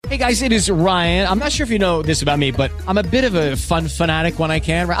Hey guys, it is Ryan. I'm not sure if you know this about me, but I'm a bit of a fun fanatic when I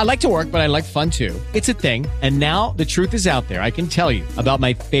can. I like to work, but I like fun too. It's a thing. And now the truth is out there. I can tell you about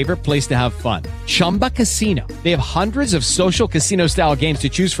my favorite place to have fun. Chumba Casino. They have hundreds of social casino style games to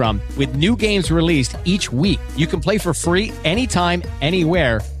choose from with new games released each week. You can play for free anytime,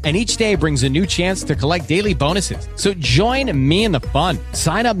 anywhere. And each day brings a new chance to collect daily bonuses. So join me in the fun.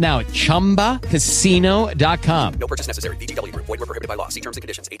 Sign up now at ChumbaCasino.com. No purchase necessary. VGW Group. Void where prohibited by law. See terms and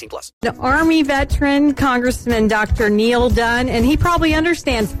conditions. 18+. The Army veteran, Congressman Dr. Neil Dunn, and he probably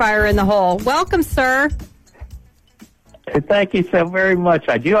understands fire in the hole. Welcome, sir. Thank you so very much.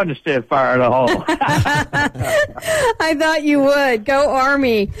 I do understand fire in the hole. I thought you would. Go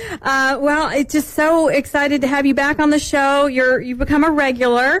Army. Well, it's just so excited to have you back on the show. You've become a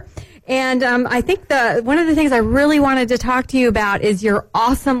regular. And I think one of the things I really wanted to talk to you about is your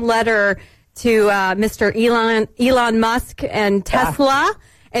awesome letter to Mr. Elon Musk and Tesla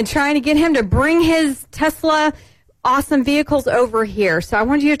and trying to get him to bring his Tesla awesome vehicles over here. So I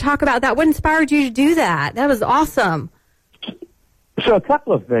wanted you to talk about that. What inspired you to do that? That was awesome. So a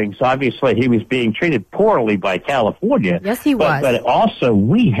couple of things. Obviously, he was being treated poorly by California. Yes, he was. But also,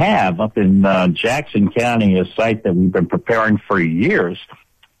 we have up in Jackson County a site that we've been preparing for years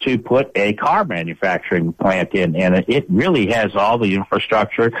to put a car manufacturing plant in, and it really has all the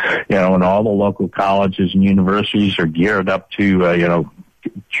infrastructure, and all the local colleges and universities are geared up to,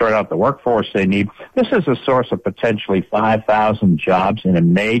 churn out the workforce they need. This is a source of potentially 5,000 jobs in a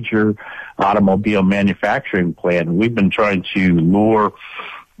major automobile manufacturing plant. We've been trying to lure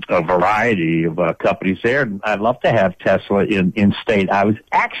a variety of companies there. And I'd love to have Tesla in state. I was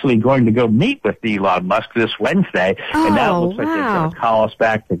actually going to go meet with Elon Musk this Wednesday, and now it looks like they're going to call us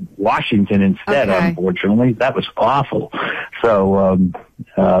back to Washington instead, unfortunately. That was awful. So, you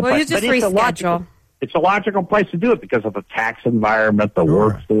just reschedule. It's a logical place to do it because of the tax environment, the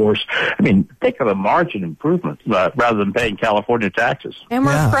workforce. I mean, think of the margin improvement rather than paying California taxes. And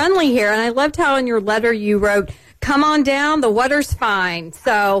we're friendly here. And I loved how in your letter you wrote, "Come on down, the water's fine."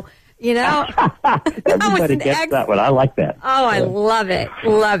 So, everybody gets that one. I like that. Oh, I love it.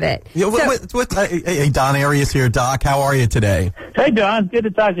 Love it. Hey, Don Arias here. Doc, how are you today? Hey, Don. Good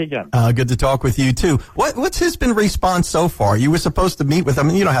to talk to you again. Good to talk with you, too. What's his been response so far? You were supposed to meet with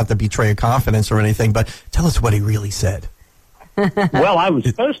him. You don't have to betray a confidence or anything, but tell us what he really said. Well, I was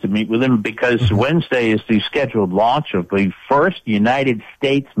supposed to meet with him because Wednesday is the scheduled launch of the first United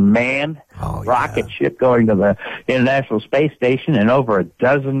States manned rocket ship going to the International Space Station in over a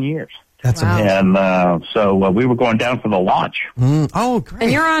dozen years. That's amazing. And so we were going down for the launch. Oh, great.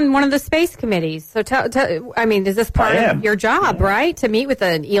 And you're on one of the space committees. So, is this part of your job, right? To meet with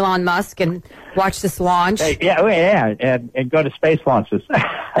an Elon Musk and watch this launch? And go to space launches.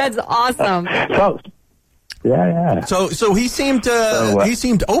 That's awesome. Yeah. So he seemed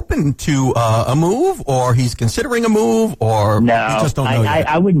open to a move, or he's considering a move, or no, you just don't know yet.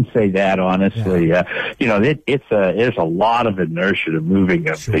 I wouldn't say that honestly. Yeah. There's a lot of inertia to moving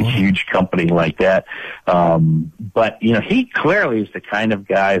a huge company like that. But he clearly is the kind of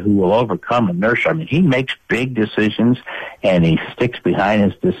guy who will overcome inertia. I mean, he makes big decisions and he sticks behind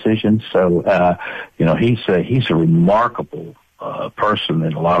his decisions. So he's a remarkable person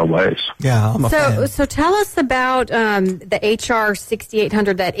in a lot of ways. Yeah, I'm a fan. So tell us about the HR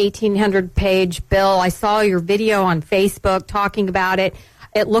 6800, that 1,800-page bill. I saw your video on Facebook talking about it.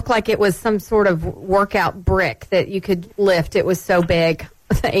 It looked like it was some sort of workout brick that you could lift. It was so big.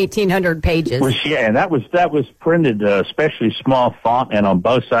 1,800 pages. And that was printed, especially small font, and on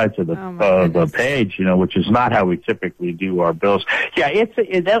both sides of the page. Which is not how we typically do our bills. Yeah,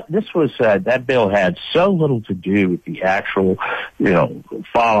 that bill had so little to do with the actual,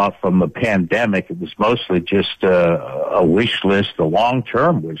 fallout from the pandemic. It was mostly just a wish list, a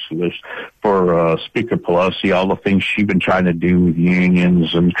long-term wish list for Speaker Pelosi. All the things she's been trying to do with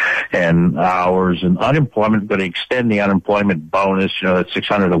unions and hours and unemployment, going to extend the unemployment bonus. That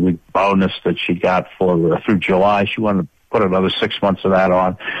 $600 a week bonus that she got for through July. She wanted to put another 6 months of that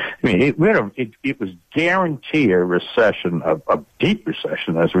on. I mean, it was guarantee a recession, a deep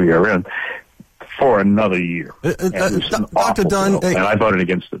recession as we are in, for another year. Dr. Dunn, and I voted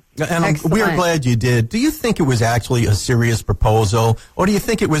against it. And we're glad you did. Do you think it was actually a serious proposal, or do you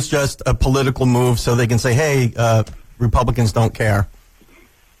think it was just a political move so they can say, hey, Republicans don't care?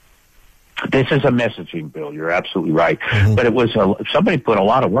 This is a messaging bill. You're absolutely right. Mm-hmm. But it was somebody put a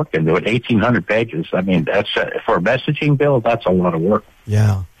lot of work into it. 1,800 pages. I mean, that's for a messaging bill. That's a lot of work.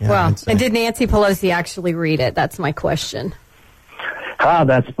 Yeah. Well, and did Nancy Pelosi actually read it? That's my question.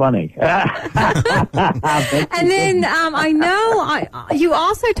 That's funny. And then I know you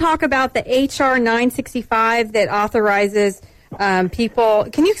also talk about the HR 965 that authorizes people.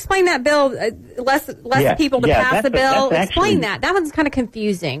 Can you explain that bill? Less people to pass the bill. Explain that. That one's kind of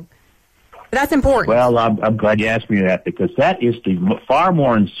confusing. But that's important. Well, I'm glad you asked me that, because that is the far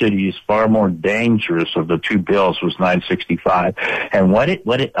more insidious, far more dangerous of the two bills was 965, and what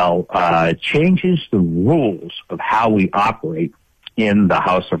it changes the rules of how we operate in the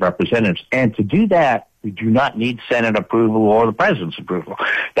House of Representatives, and to do that, we do not need Senate approval or the President's approval.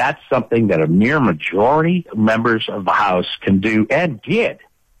 That's something that a mere majority of members of the House can do and did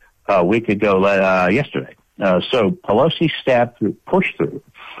a week ago yesterday. So Pelosi pushed through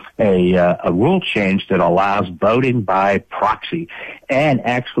a rule change that allows voting by proxy and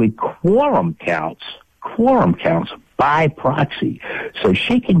actually quorum counts by proxy. So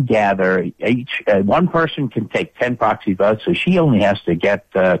she can gather one person can take 10 proxy votes, so she only has to get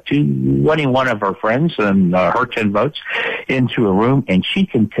 21 of her friends and her 10 votes into a room, and she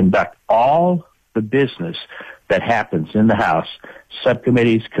can conduct all the business that happens in the House,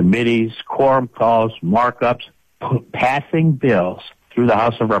 subcommittees, committees, quorum calls, markups, passing bills through the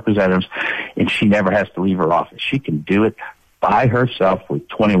House of Representatives, and she never has to leave her office. She can do it by herself with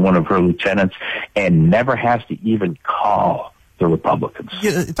 21 of her lieutenants and never has to even call the Republicans.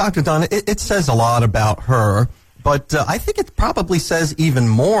 Yeah, Dr. Dunn, it says a lot about her, but I think it probably says even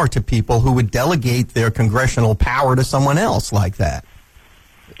more to people who would delegate their congressional power to someone else like that.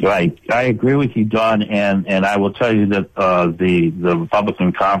 Right. I agree with you, Don, and I will tell you that the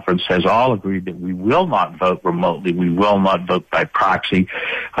Republican conference has all agreed that we will not vote remotely. We will not vote by proxy.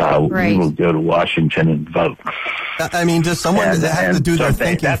 We will go to Washington and vote. I mean, does someone have to do their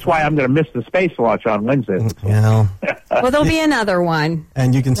thinking? That's why I'm going to miss the space launch on Wednesday. Yeah. Well, there'll be another one.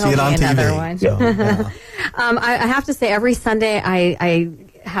 And you can see it on TV. One. So, yeah. I have to say, every Sunday I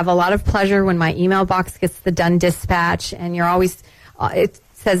have a lot of pleasure when my email box gets the Dunn Dispatch, and you're always it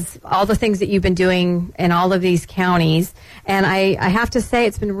says all the things that you've been doing in all of these counties. And I have to say,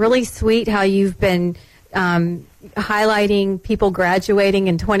 it's been really sweet how you've been highlighting people graduating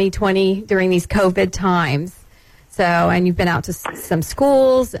in 2020 during these COVID times. So, and you've been out to some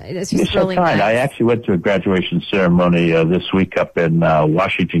schools. It's just really kind. nice. I actually went to a graduation ceremony this week up in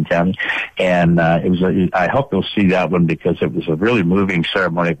Washington County, and it was. I hope you'll see that one because it was a really moving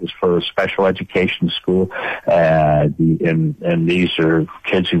ceremony. It was for a special education school, and these are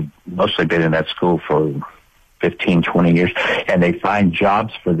kids who've mostly been in that school for 15, 20 years, and they find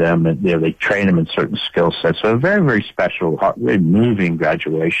jobs for them, and they train them in certain skill sets. So a very, very special, very moving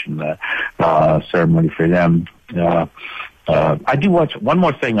graduation ceremony for them. I do watch one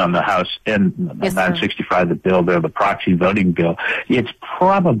more thing on the House and 965, the bill there, the proxy voting bill. It's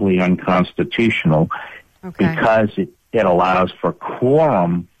probably unconstitutional because it allows for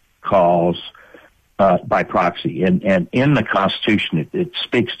quorum calls by proxy, and in the Constitution, it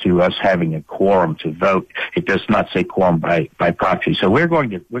speaks to us having a quorum to vote. It does not say quorum by proxy. So we're going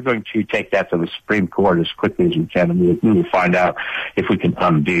to take that to the Supreme Court as quickly as we can, and we will find out if we can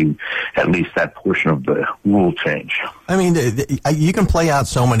undo at least that portion of the rule change. I mean, you can play out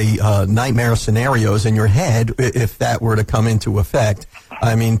so many nightmare scenarios in your head if that were to come into effect.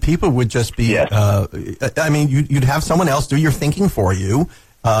 I mean, people would just be. Yes. You'd have someone else do your thinking for you.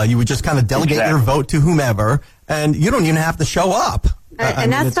 You would just kind of delegate your vote to whomever, and you don't even have to show up.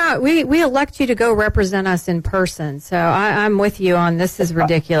 And that's not, we elect you to go represent us in person. So I'm with you on this is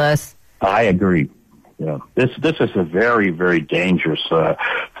ridiculous. I agree. Yeah, this is a very, very dangerous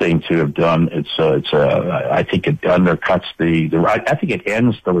thing to have done. I think it undercuts I think it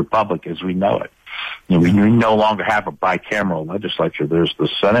ends the Republic as we know it. We no longer have a bicameral legislature. There's the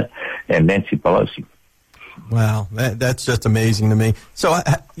Senate and Nancy Pelosi. Wow, that's just amazing to me. So,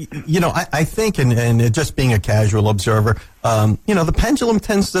 I think, and just being a casual observer, the pendulum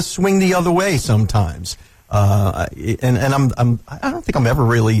tends to swing the other way sometimes. I don't think I'm ever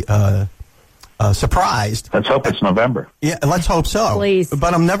really surprised. Let's hope it's November. Yeah, let's hope so. Please.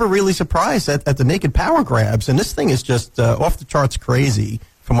 But I'm never really surprised at the naked power grabs, and this thing is just off the charts crazy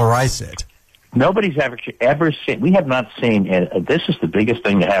from where I sit. Nobody's ever seen. We have not seen. This is the biggest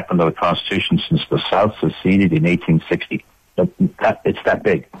thing that happened to the Constitution since the South seceded in 1860. It's that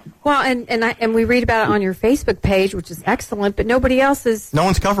big. Well, and we read about it on your Facebook page, which is excellent. But nobody else is. No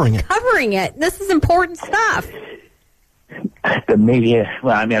one's covering it. This is important stuff. The media.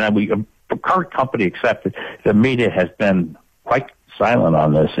 Well, I mean, the current company accepted. The media has been quite silent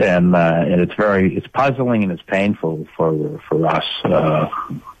on this, and it's puzzling and it's painful for us.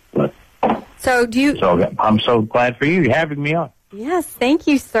 But. So I'm so glad for you having me on. Yes, thank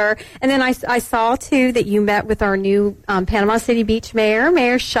you, sir. And then I saw, too, that you met with our new Panama City Beach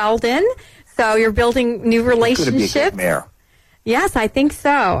Mayor Sheldon. So you're building new relationships. Could be a good mayor. Yes, I think so.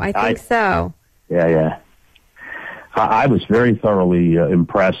 I think so. Yeah. I was very thoroughly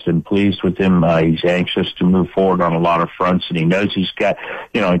impressed and pleased with him. He's anxious to move forward on a lot of fronts, and he knows he's got,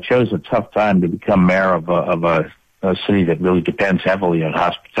 he chose a tough time to become mayor of a city that really depends heavily on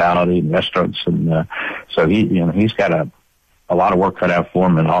hospitality and restaurants, and so he's got a lot of work cut out for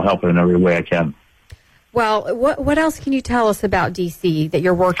him, and I'll help him in every way I can. Well, what else can you tell us about D.C. that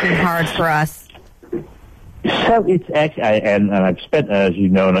you're working hard for us? So it's actually, and I've spent, as you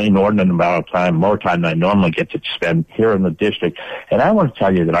know, an inordinate amount of time, more time than I normally get to spend here in the district. And I want to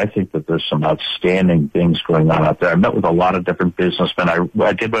tell you that I think that there's some outstanding things going on out there. I met with a lot of different businessmen.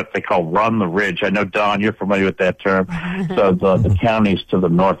 I did what they call run the ridge. I know, Don, you're familiar with that term. So the counties to the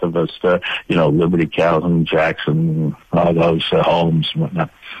north of us, Liberty, Calhoun, Jackson, all those homes and whatnot.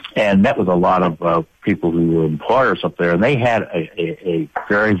 And met with a lot of people who were employers up there, and they had a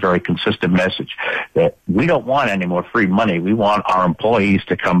very, very consistent message that we don't want any more free money. We want our employees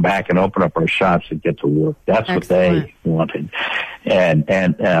to come back and open up our shops and get to work. That's Excellent. What they wanted. And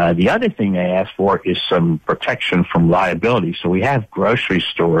the other thing they asked for is some protection from liability. So we have grocery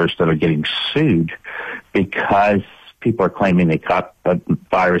stores that are getting sued because people are claiming they caught a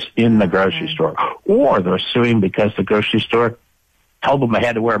virus in the grocery store, or they're suing because the grocery store told them they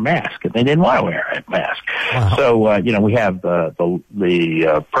had to wear a mask, and they didn't want to wear a mask. Wow. So, we have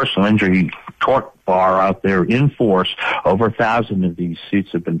the personal injury tort bar out there in force. Over 1,000 of these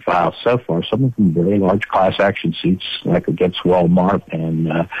suits have been filed so far. Some of them very large class action suits, like against Walmart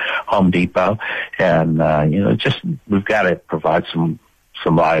and Home Depot. And we've got to provide some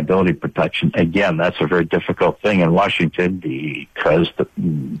liability protection. Again, that's a very difficult thing in Washington because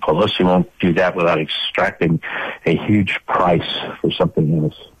Pelosi won't do that without extracting a huge price for something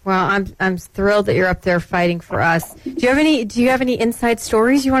else. Well, I'm thrilled that you're up there fighting for us. Do you have any inside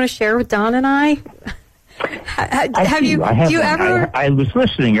stories you want to share with Don and I? I was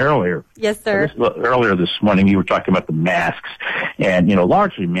listening earlier. Yes, sir. Earlier this morning, you were talking about the masks, and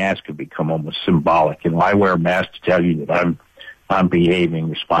largely masks have become almost symbolic. I wear a mask to tell you that I'm behaving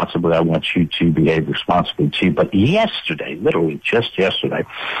responsibly. I want you to behave responsibly too. But yesterday, literally just yesterday,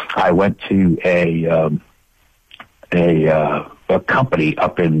 I went to a company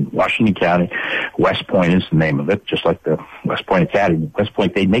up in Washington County. West Point is the name of it, just like the West Point Academy. West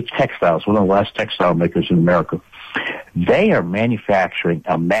Point, they make textiles, one of the last textile makers in America. They are manufacturing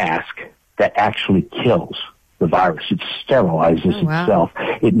a mask that actually kills the virus. It sterilizes itself.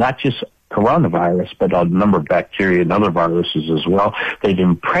 It not just coronavirus, but a number of bacteria and other viruses as well. They've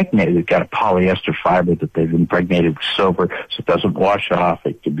got a polyester fiber that they've impregnated with silver so it doesn't wash off.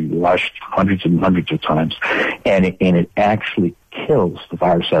 It can be washed hundreds and hundreds of times, and it actually kills the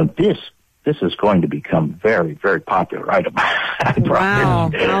virus. So this is going to become very, very popular item.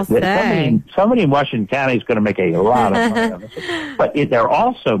 Wow, I'll say. Somebody in Washington County is going to make a lot of money on this. But they're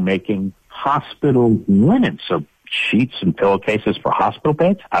also making hospital linen, so sheets and pillowcases for hospital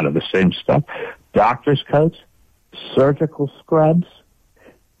beds out of the same stuff, doctor's coats, surgical scrubs.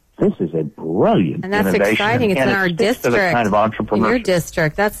 This is a brilliant and that's innovation. Exciting. It's in our district. Kind of entrepreneurship. In your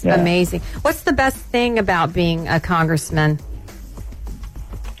district. That's amazing. What's the best thing about being a congressman?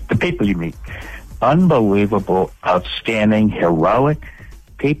 The people you meet. Unbelievable, outstanding, heroic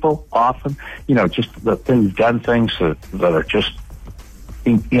people often. Just they've done things that are just,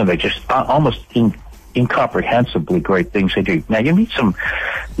 they just almost incomprehensibly great things they do. Now you meet some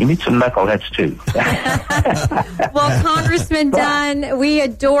knuckleheads too. Well, Congressman Dunn, we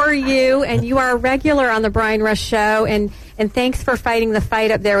adore you, and you are a regular on the Brian Rush Show, and thanks for fighting the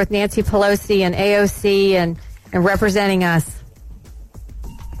fight up there with Nancy Pelosi and AOC and representing us.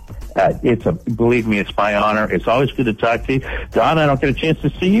 Believe me, it's my honor. It's always good to talk to you. Don, I don't get a chance to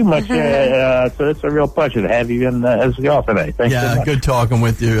see you much, so it's a real pleasure to have you in as the alternate. Thanks so much. Good talking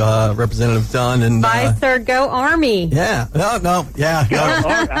with you, Representative Dunn. And bye, sir. Go Army. Yeah.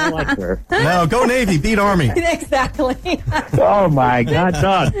 I like her. No, go Navy. Beat Army. Exactly. Oh, my God,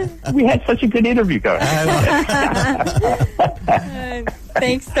 Don. We had such a good interview going.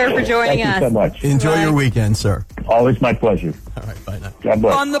 Thanks, sir, for joining us. Thank you so much. Enjoy your weekend, sir. Always my pleasure. All right, bye now. God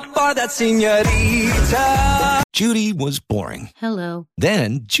bless. On the bar, that señorita. Judy was boring. Hello.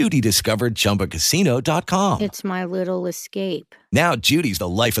 Then Judy discovered ChumbaCasino.com. It's my little escape. Now Judy's the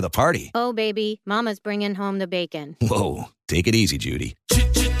life of the party. Oh, baby, mama's bringing home the bacon. Whoa, take it easy, Judy.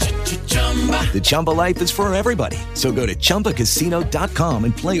 The Chumba life is for everybody. So go to ChumbaCasino.com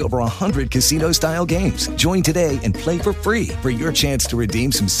and play over 100 casino-style games. Join today and play for free for your chance to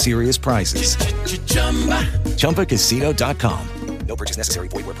redeem some serious prizes. ChumbaCasino.com. No purchase necessary.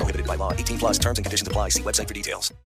 Void where prohibited by law. 18+ terms and conditions apply. See website for details.